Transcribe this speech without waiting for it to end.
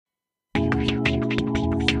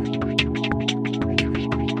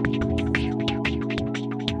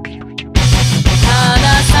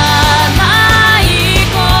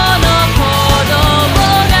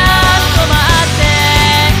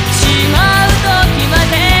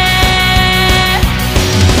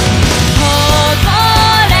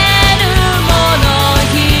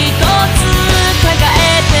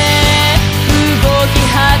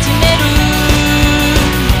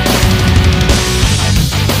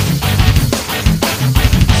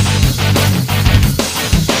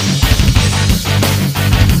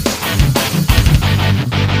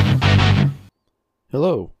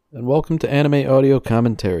welcome to Anime Audio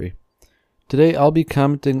Commentary. Today I'll be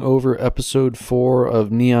commenting over episode 4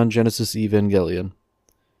 of Neon Genesis Evangelion.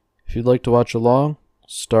 If you'd like to watch along,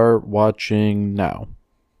 start watching now.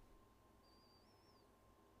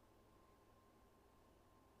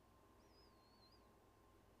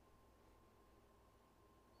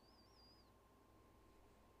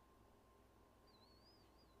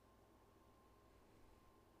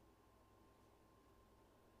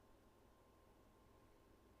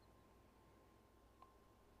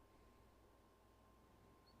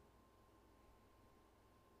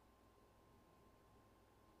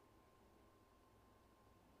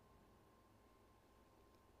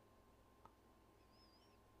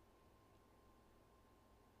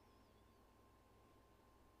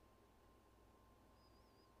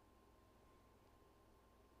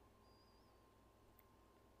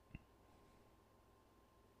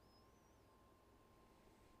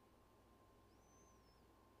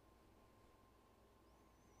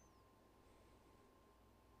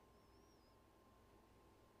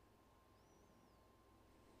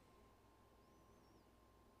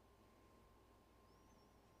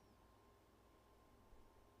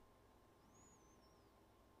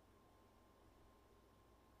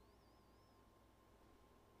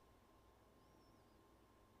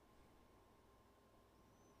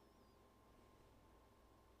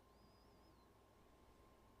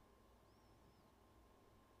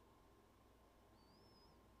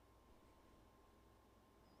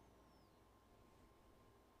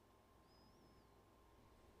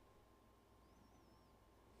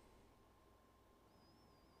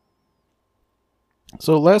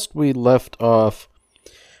 So last we left off,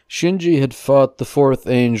 Shinji had fought the fourth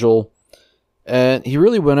angel, and he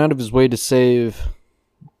really went out of his way to save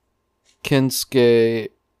Kensuke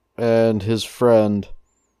and his friend.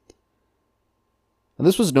 And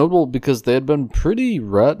this was notable because they had been pretty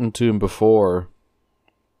rotten to him before.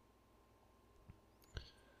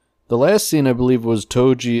 The last scene, I believe, was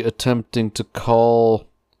Toji attempting to call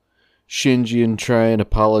Shinji and try and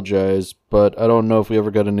apologize, but I don't know if we ever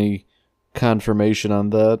got any confirmation on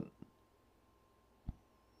that.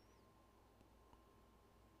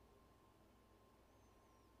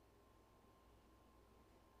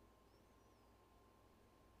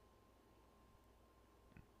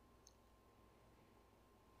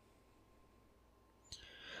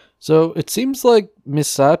 So it seems like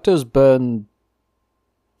Misato's been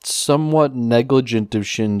somewhat negligent of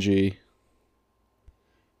Shinji,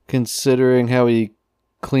 considering how he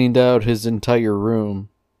cleaned out his entire room.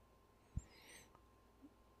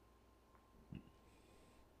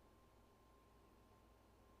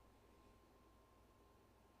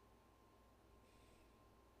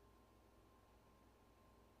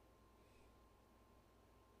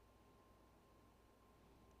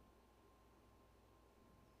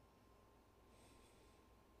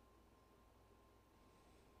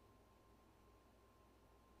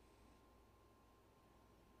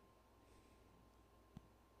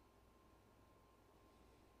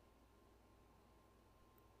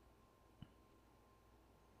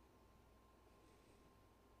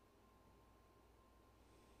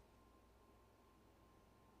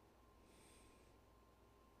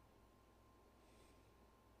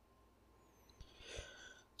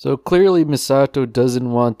 So clearly Misato doesn't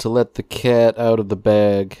want to let the cat out of the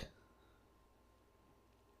bag.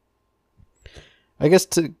 I guess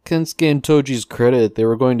to Kensuke and Toji's credit, they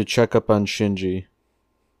were going to check up on Shinji.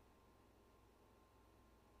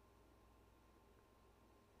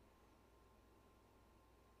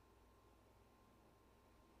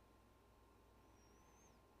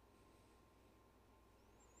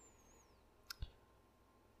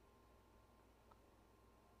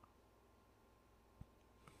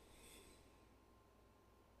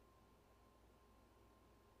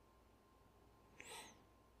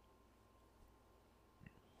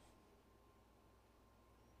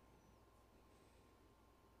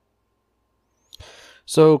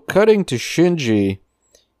 So, cutting to Shinji,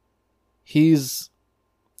 he's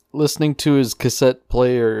listening to his cassette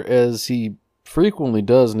player, as he frequently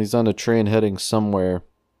does, and he's on a train heading somewhere.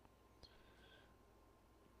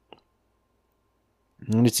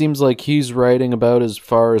 And it seems like he's writing about as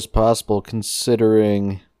far as possible,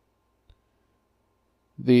 considering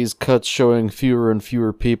these cuts showing fewer and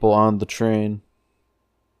fewer people on the train.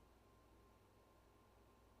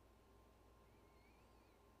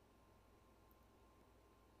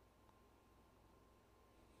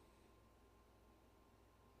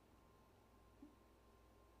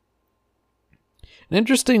 And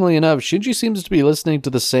interestingly enough, Shinji seems to be listening to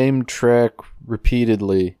the same track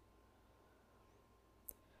repeatedly.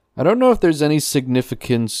 I don't know if there's any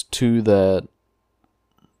significance to that,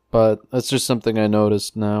 but that's just something I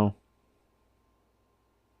noticed now.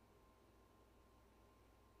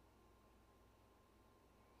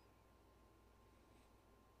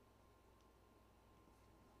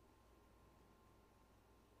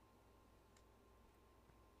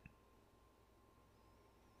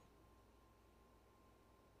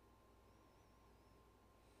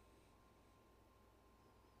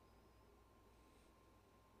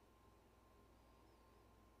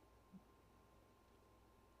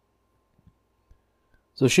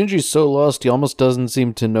 So Shinji's so lost he almost doesn't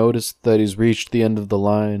seem to notice that he's reached the end of the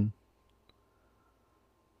line.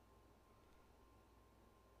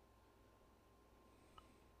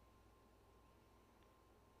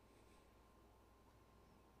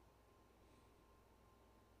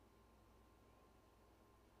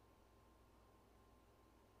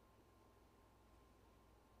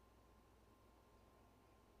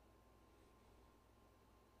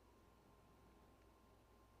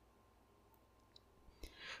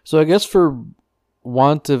 So I guess for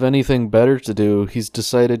want of anything better to do, he's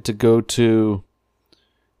decided to go to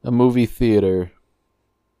a movie theater.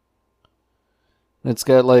 It's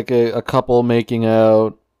got like a couple making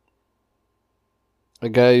out, a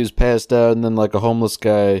guy who's passed out, and then like a homeless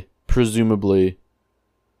guy, presumably.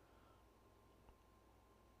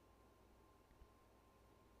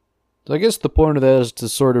 So I guess the point of that is to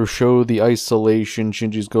sort of show the isolation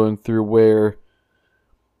Shinji's going through, where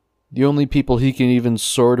the only people he can even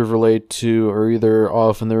sort of relate to are either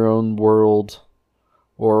off in their own world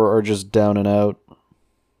or are just down and out.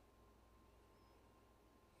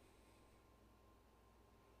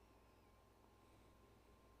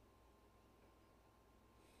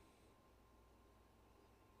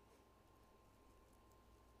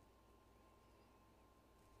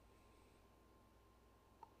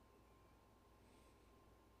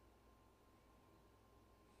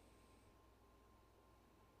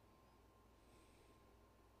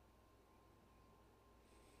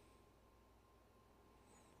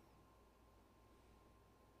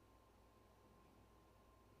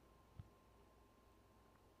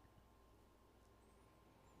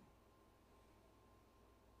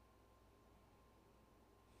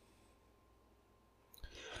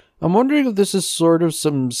 I'm wondering if this is sort of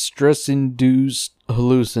some stress-induced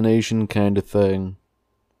hallucination kind of thing.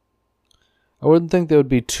 I wouldn't think that would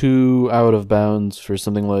be too out of bounds for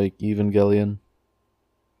something like Evangelion.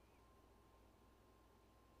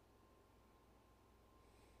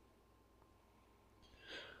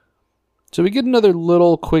 So we get another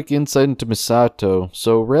little quick insight into Misato.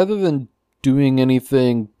 So rather than doing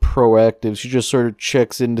anything proactive, she just sort of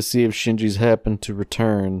checks in to see if Shinji's happened to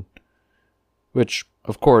return. Which,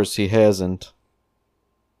 of course, he hasn't.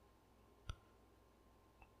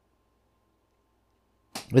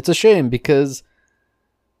 It's a shame because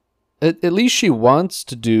at least she wants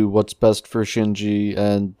to do what's best for Shinji,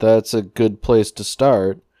 and that's a good place to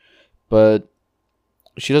start. But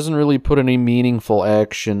she doesn't really put any meaningful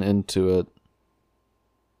action into it.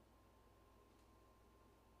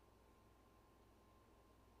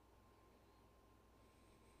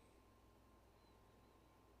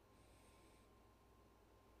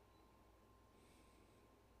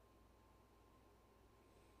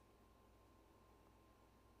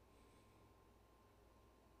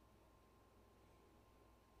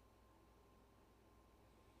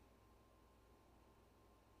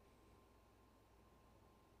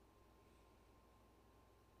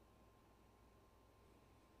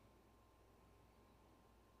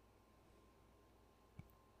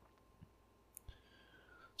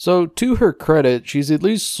 So, to her credit, she's at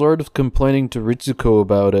least sort of complaining to Ritsuko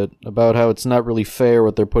about it, about how it's not really fair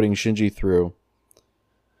what they're putting Shinji through.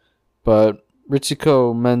 But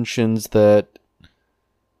Ritsuko mentions that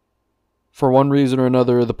for one reason or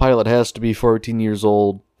another, the pilot has to be 14 years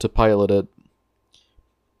old to pilot it.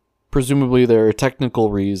 Presumably there are technical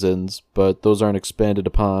reasons, but those aren't expanded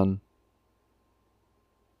upon.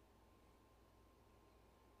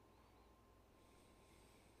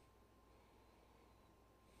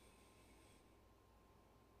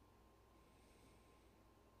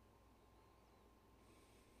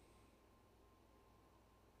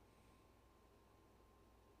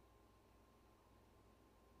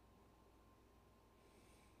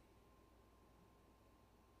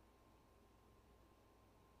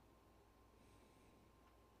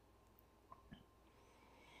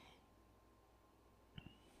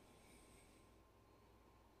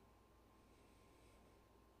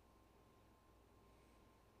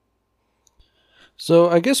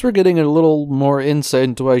 So I guess we're getting a little more insight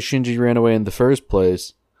into why Shinji ran away in the first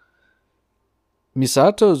place.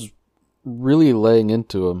 Misato's really laying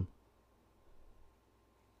into him.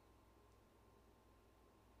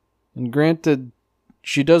 And granted,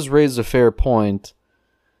 she does raise a fair point,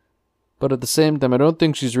 but at the same time, I don't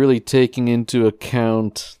think she's really taking into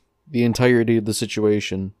account the entirety of the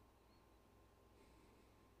situation.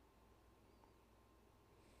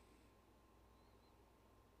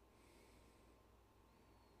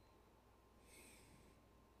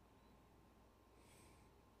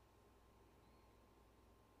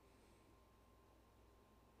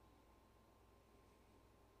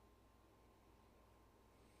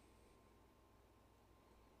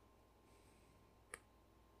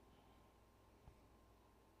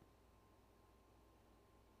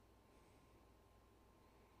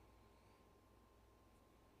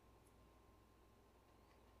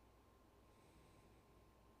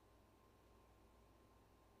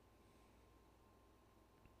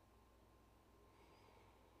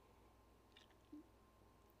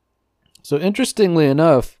 So interestingly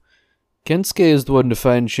enough, Kensuke is the one to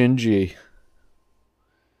find Shinji.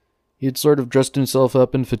 He had sort of dressed himself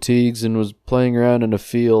up in fatigues and was playing around in a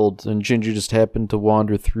field, and Shinji just happened to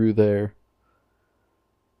wander through there.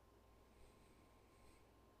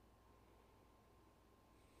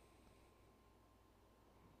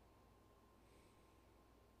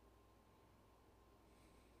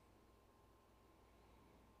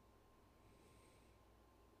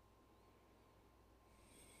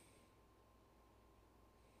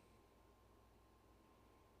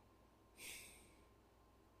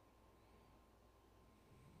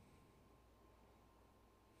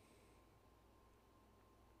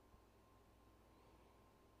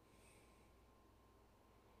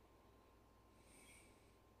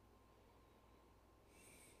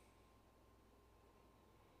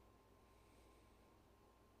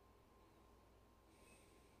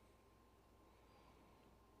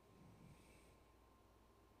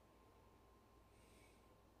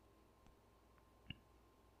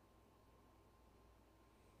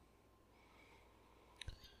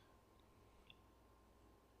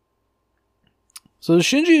 So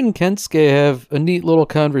Shinji and Kensuke have a neat little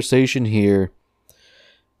conversation here,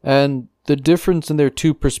 and the difference in their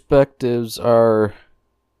two perspectives are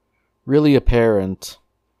really apparent.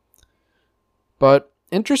 But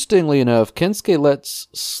interestingly enough, Kensuke lets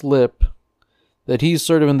slip that he's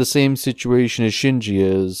sort of in the same situation as Shinji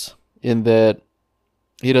is, in that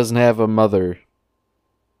he doesn't have a mother.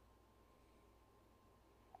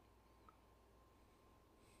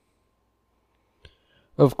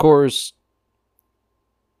 Of course,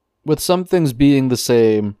 with some things being the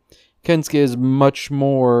same, Kensuke is much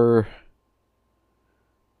more,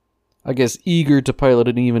 I guess, eager to pilot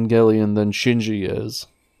an Evangelion than Shinji is.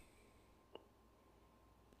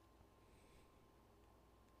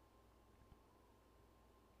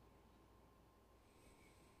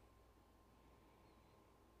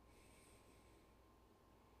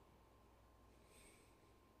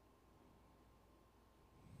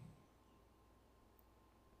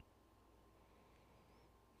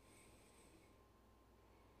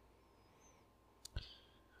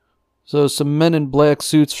 So some men in black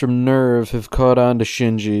suits from Nerve have caught on to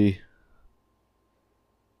Shinji,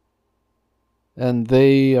 and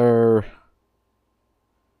they are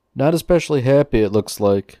not especially happy, it looks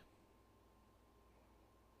like.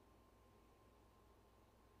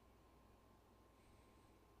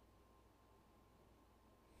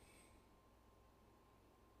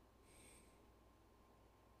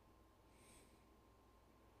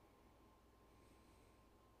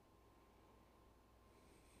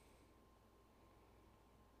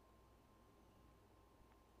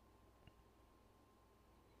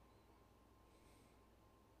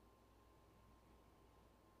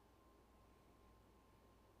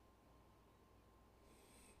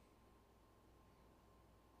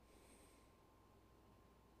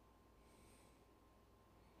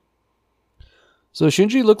 So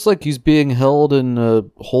Shinji looks like he's being held in a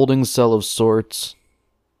holding cell of sorts.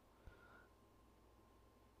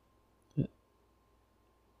 And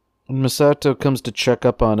Misato comes to check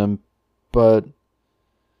up on him, but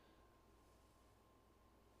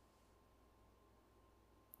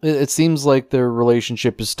it seems like their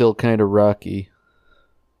relationship is still kind of rocky.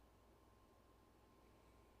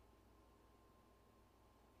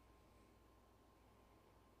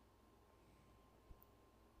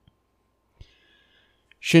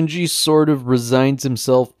 Shinji sort of resigns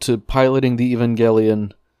himself to piloting the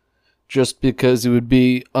Evangelion just because it would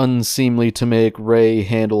be unseemly to make Rei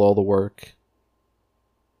handle all the work.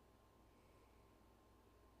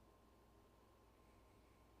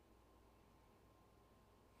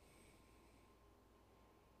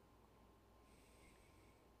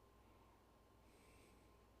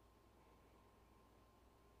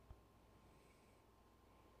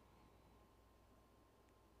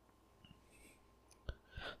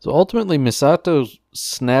 So ultimately, Misato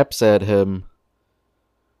snaps at him,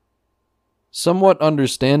 somewhat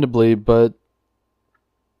understandably, but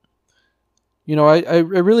I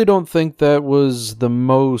really don't think that was the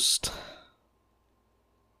most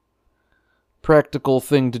practical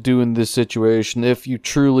thing to do in this situation if you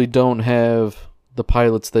truly don't have the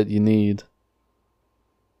pilots that you need.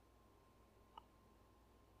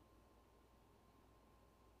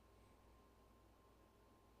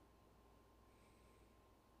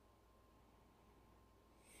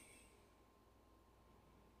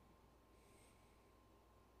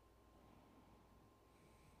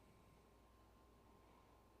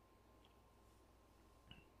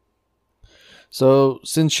 So,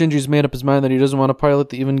 since Shinji's made up his mind that he doesn't want to pilot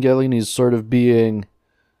the Evangelion, he's sort of being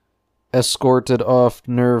escorted off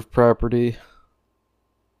Nerve property.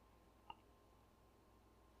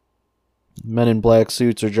 Men in black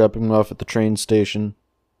suits are dropping him off at the train station.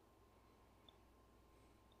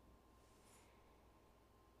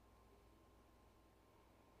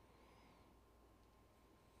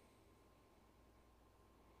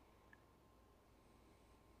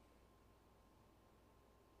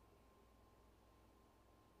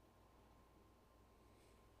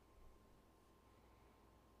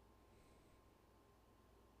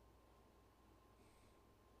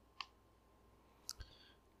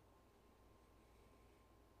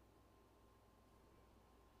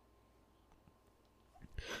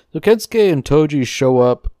 So Kensuke and Toji show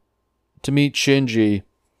up to meet Shinji,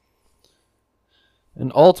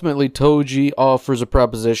 and ultimately Toji offers a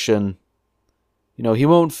proposition. He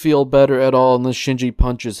won't feel better at all unless Shinji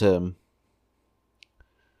punches him.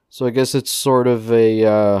 So I guess it's sort of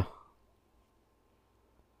a,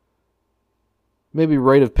 maybe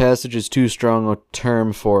rite of passage is too strong a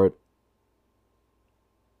term for it.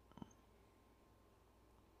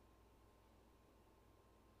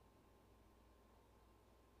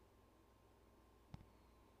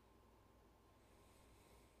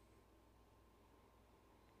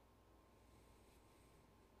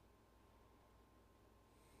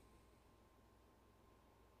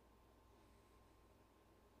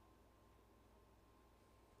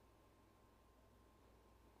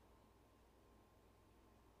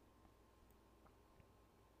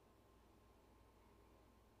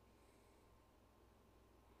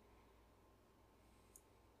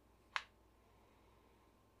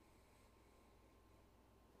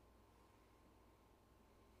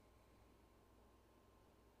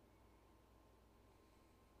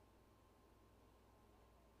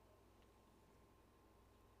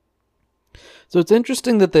 So it's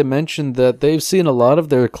interesting that they mentioned that they've seen a lot of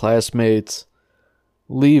their classmates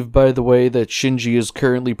leave by the way that Shinji is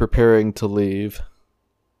currently preparing to leave.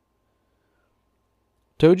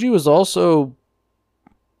 Toji was also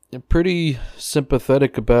pretty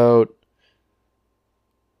sympathetic about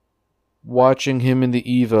watching him in the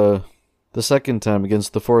EVA the second time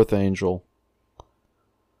against the fourth angel.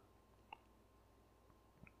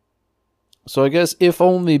 So I guess if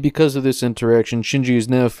only because of this interaction, Shinji is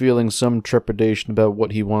now feeling some trepidation about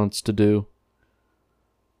what he wants to do.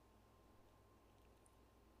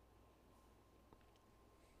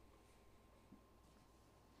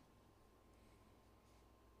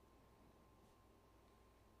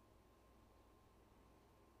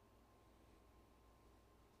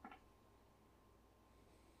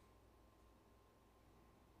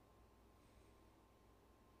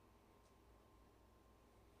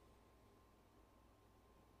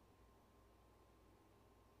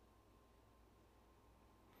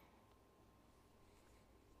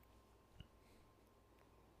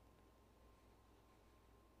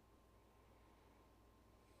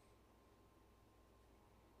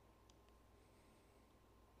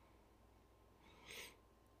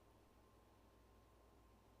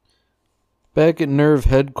 Back at Nerve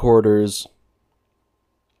headquarters,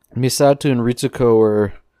 Misato and Ritsuko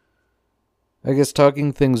are, I guess,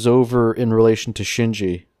 talking things over in relation to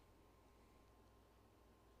Shinji.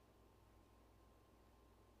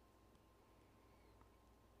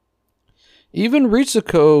 Even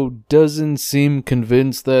Ritsuko doesn't seem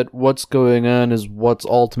convinced that what's going on is what's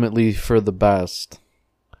ultimately for the best.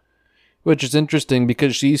 Which is interesting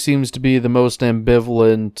because she seems to be the most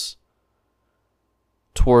ambivalent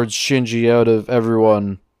towards Shinji out of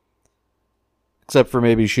everyone, except for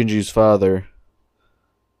maybe Shinji's father.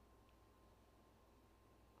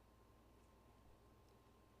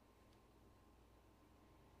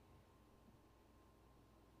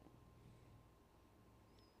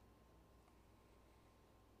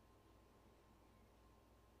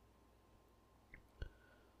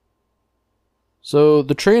 So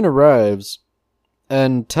the train arrives,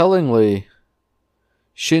 and tellingly,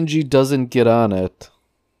 Shinji doesn't get on it.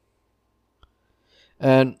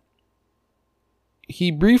 And he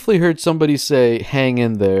briefly heard somebody say, "Hang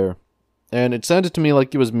in there." And it sounded to me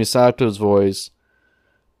like it was Misato's voice,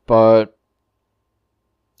 but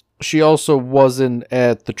she also wasn't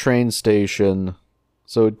at the train station,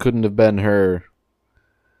 so it couldn't have been her.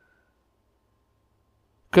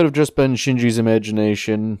 Could have just been Shinji's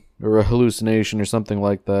imagination, or a hallucination, or something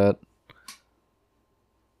like that.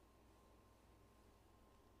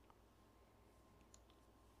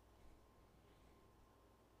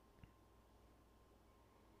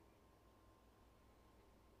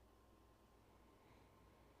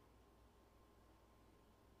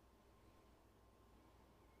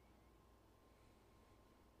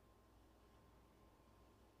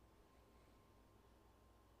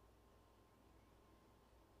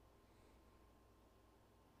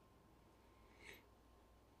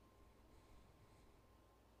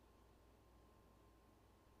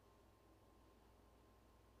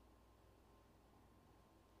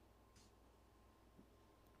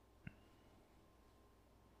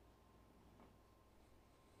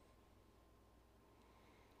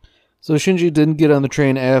 So Shinji didn't get on the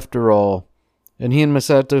train after all, and he and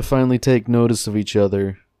Misato finally take notice of each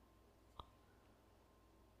other.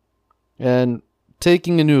 And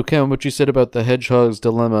taking into account what you said about the hedgehog's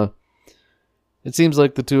dilemma, it seems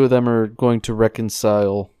like the two of them are going to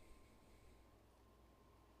reconcile.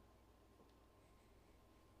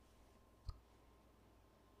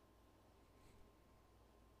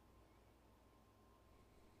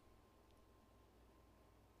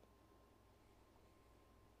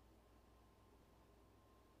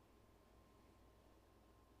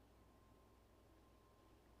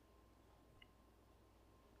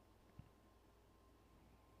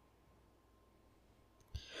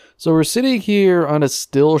 So we're sitting here on a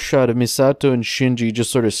still shot of Misato and Shinji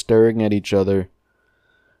just sort of staring at each other.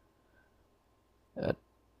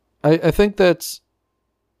 I think that's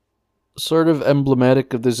sort of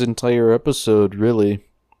emblematic of this entire episode, really.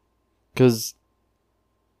 Because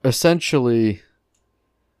essentially,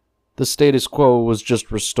 the status quo was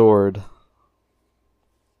just restored.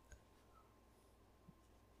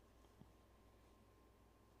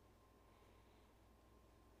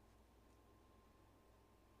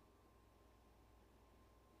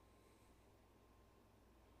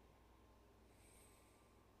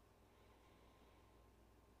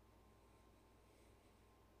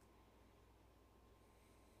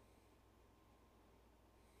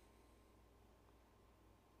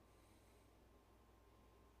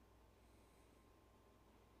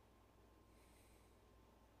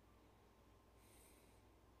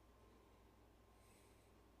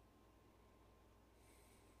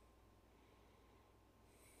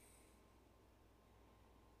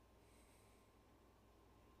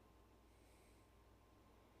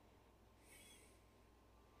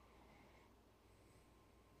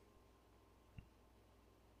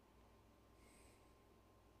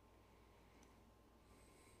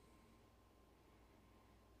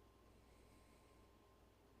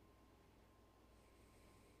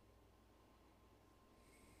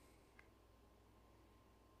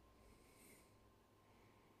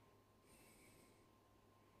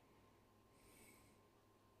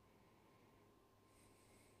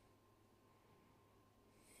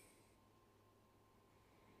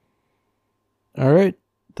 Alright,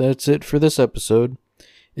 that's it for this episode.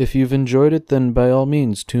 If you've enjoyed it, then by all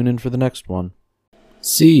means tune in for the next one.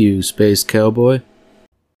 See you, Space Cowboy.